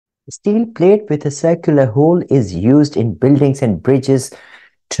Steel plate with a circular hole is used in buildings and bridges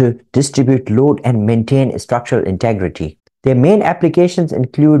to distribute load and maintain structural integrity. Their main applications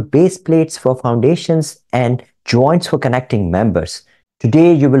include base plates for foundations and joints for connecting members.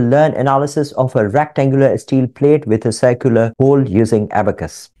 Today, you will learn analysis of a rectangular steel plate with a circular hole using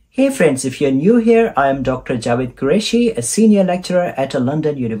ABAQUS. Hey friends, if you're new here, I am Dr. Jawed Qureshi, a senior lecturer at a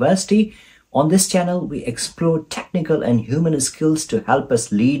London university. On this channel, we explore technical and human skills to help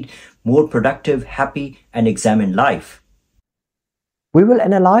us lead more productive, happy, and examine life. We will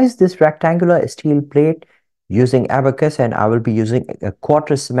analyze this rectangular steel plate using ABAQUS, and I will be using a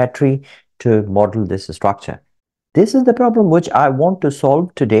quarter symmetry to model this structure. This is the problem which I want to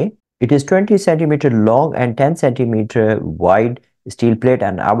solve today. It is 20 centimeter long and 10 centimeter wide steel plate,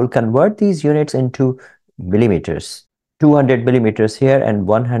 and I will convert these units into millimeters. 200 millimeters here and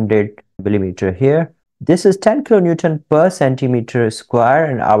 100 millimeter here. This is 10 kilonewton per centimeter square,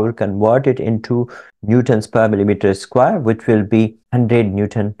 and I will convert it into newtons per millimeter square, which will be 100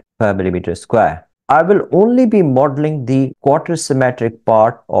 newton per millimeter square. I will only be modeling the quarter symmetric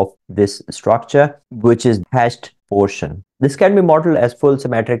part of this structure, which is hashed portion. This can be modeled as full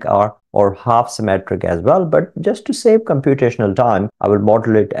symmetric or half symmetric as well, but just to save computational time, I will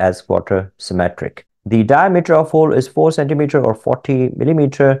model it as quarter symmetric. The diameter of hole is 4 centimeter or 40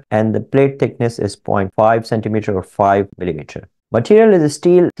 millimeter, and the plate thickness is 0.5 centimeter or 5 millimeter. Material is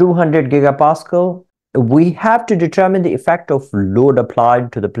steel 200 gigapascal. We have to determine the effect of load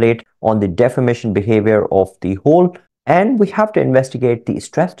applied to the plate on the deformation behavior of the hole, and we have to investigate the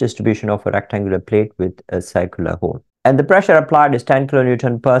stress distribution of a rectangular plate with a circular hole. And the pressure applied is 10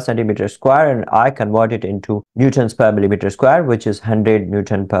 kilonewton per centimeter square, and I convert it into newtons per millimeter square, which is 100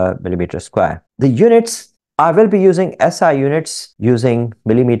 newton per millimeter square. The units, I will be using SI units using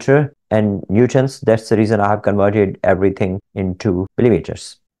millimeter and newtons. That's the reason I have converted everything into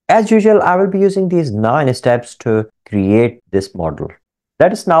millimeters. As usual, I will be using these 9 steps to create this model.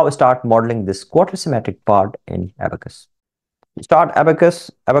 Let us now start modeling this quarter symmetric part in ABAQUS. Start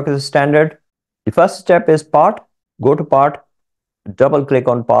ABAQUS. ABAQUS is standard. The first step is part. Go to part, double click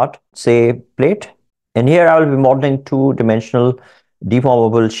on part, say plate, and here I will be modeling 2-dimensional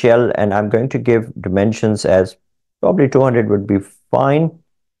deformable shell, and I'm going to give dimensions as probably 200 would be fine.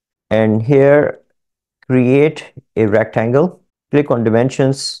 And here create a rectangle, click on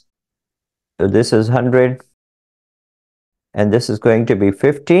dimensions. So this is 100 and this is going to be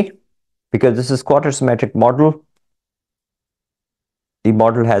 50 because this is quarter symmetric model. The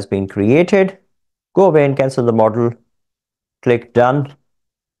model has been created. Go away and cancel the model. Click done.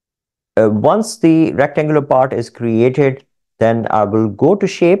 Once the rectangular part is created, then I will go to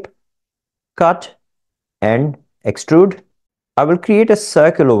shape, cut, and extrude. I will create a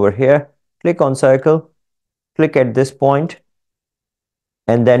circle over here. Click on circle. Click at this point,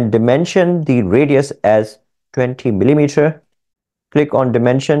 and then dimension the radius as 20 millimeter. Click on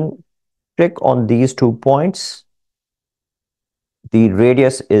dimension. Click on these 2 points. The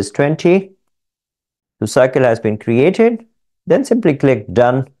radius is 20. The circle has been created. Then simply click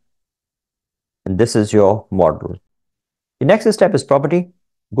done, and this is your model. The next step is property.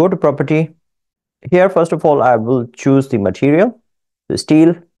 Go to property. Here, first of all, I will choose the material, the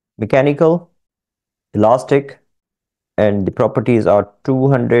steel, mechanical, elastic, and the properties are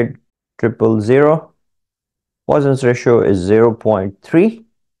 200, 000. Poisson's ratio is 0.3.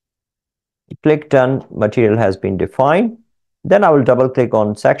 Click done. Material has been defined. Then I will double click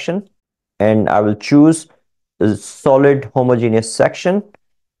on section, and I will choose a solid homogeneous section,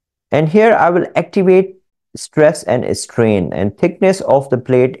 and here I will activate stress and strain, and thickness of the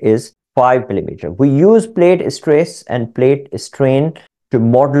plate is 5 millimeter. We use plate stress and plate strain to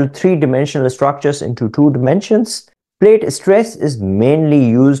model 3-dimensional structures into 2 dimensions. Plate stress is mainly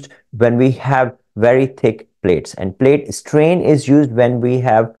used when we have very thick plates, and plate strain is used when we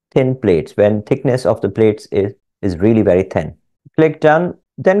have thin plates, when thickness of the plates is really very thin. Click done.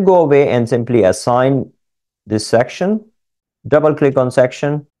 Then go away and simply assign this section. Double click on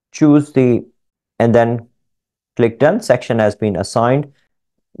section, choose and then click done. Section has been assigned.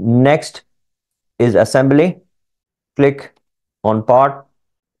 Next is assembly. Click on part,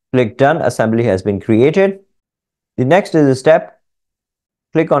 click done. Assembly has been created. The next is a step.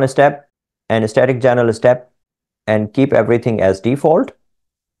 Click on a step and a static general step, and keep everything as default.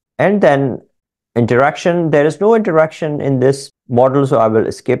 And then interaction. There is no interaction in this model, so I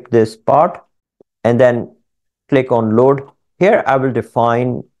will skip this part, and then click on load. Here I will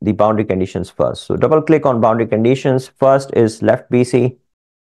define the boundary conditions first. So double click on boundary conditions. First is left BC.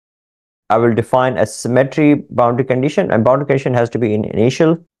 I will define a symmetry boundary condition, and boundary condition has to be in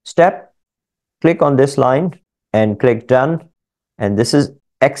initial step. Click on this line and click done, and this is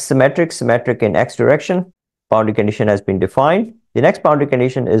X symmetric, symmetric in X direction. Boundary condition has been defined. The next boundary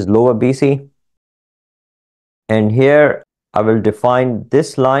condition is lower BC. And here I will define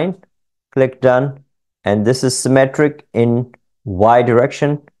this line, click done, and this is symmetric in Y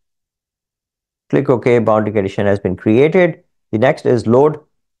direction. Click OK, boundary condition has been created. The next is load.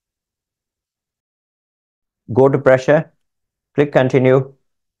 Go to pressure, click continue,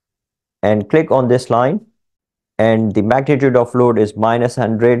 and click on this line. And the magnitude of load is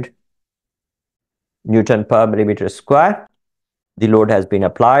 -100 Newton per millimeter square. The load has been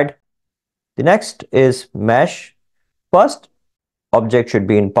applied. The next is mesh. First, object should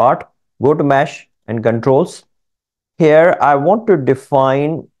be in part. Go to mesh and controls. Here, I want to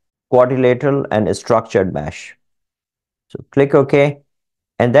define quadrilateral and structured mesh. So click OK,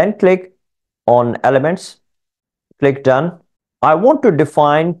 and then click on elements. Click done. I want to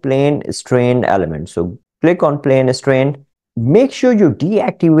define plane strain element. So click on plane strain. Make sure you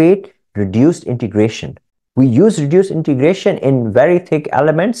deactivate reduced integration. We use reduced integration in very thick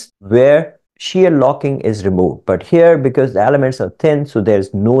elements where shear locking is removed. But here, because the elements are thin, so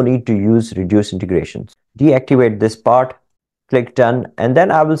there's no need to use reduced integration. Deactivate this part, click done, and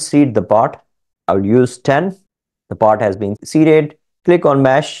then I will seed the part. I'll use 10. The part has been seeded. Click on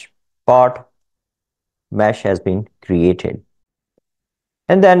mesh, part, mesh has been created.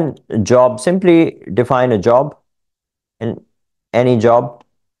 And then job, simply define a job in any job.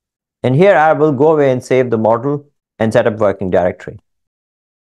 And here I will go away and save the model and set up working directory.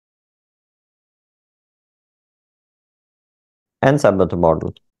 And submit the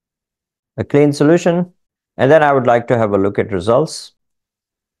model. A clean solution. And then I would like to have a look at results.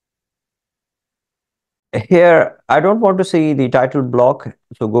 Here, I don't want to see the title block.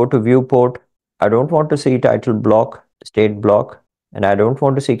 So go to viewport. I don't want to see title block, state block, and I don't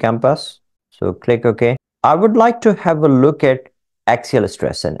want to see compass. So click OK. I would like to have a look at axial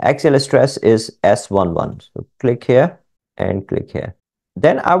stress, and axial stress is S11. So click here and click here.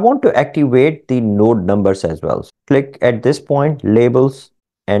 Then I want to activate the node numbers as well. So click at this point, labels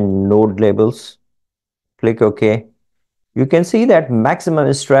and node labels. Click OK. You can see that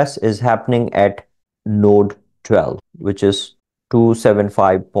maximum stress is happening at node 12, which is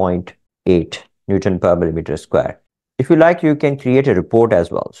 275.8 Newton per millimeter square. If you like, you can create a report as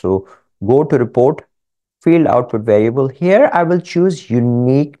well. So go to report, field output variable. Here I will choose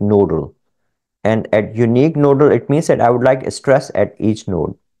unique nodal. And at unique nodal, it means that I would like stress at each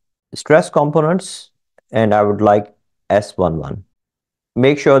node. Stress components, and I would like S11.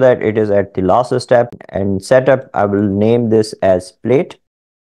 Make sure that it is at the last step, and setup, I will name this as plate.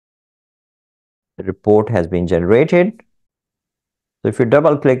 The report has been generated. So if you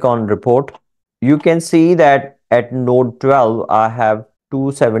double click on report, you can see that at node 12, I have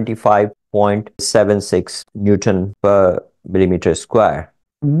 275.76 Newton per millimeter square,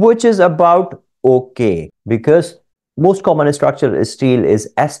 which is about okay, because most common structural steel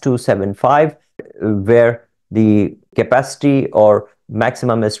is S275, where the capacity or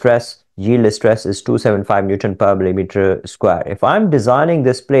maximum stress, yield stress is 275 Newton per millimeter square. If I'm designing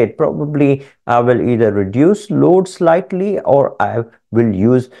this plate, probably I will either reduce load slightly or I will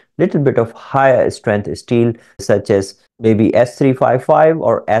use little bit of higher strength steel, such as maybe S355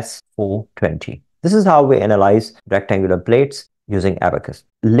 or S420. This is how we analyze rectangular plates using ABAQUS.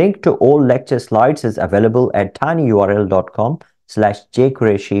 Link to all lecture slides is available at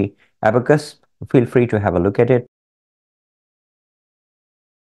tinyurl.com/jqureshi abacus. Feel free to have a look at it.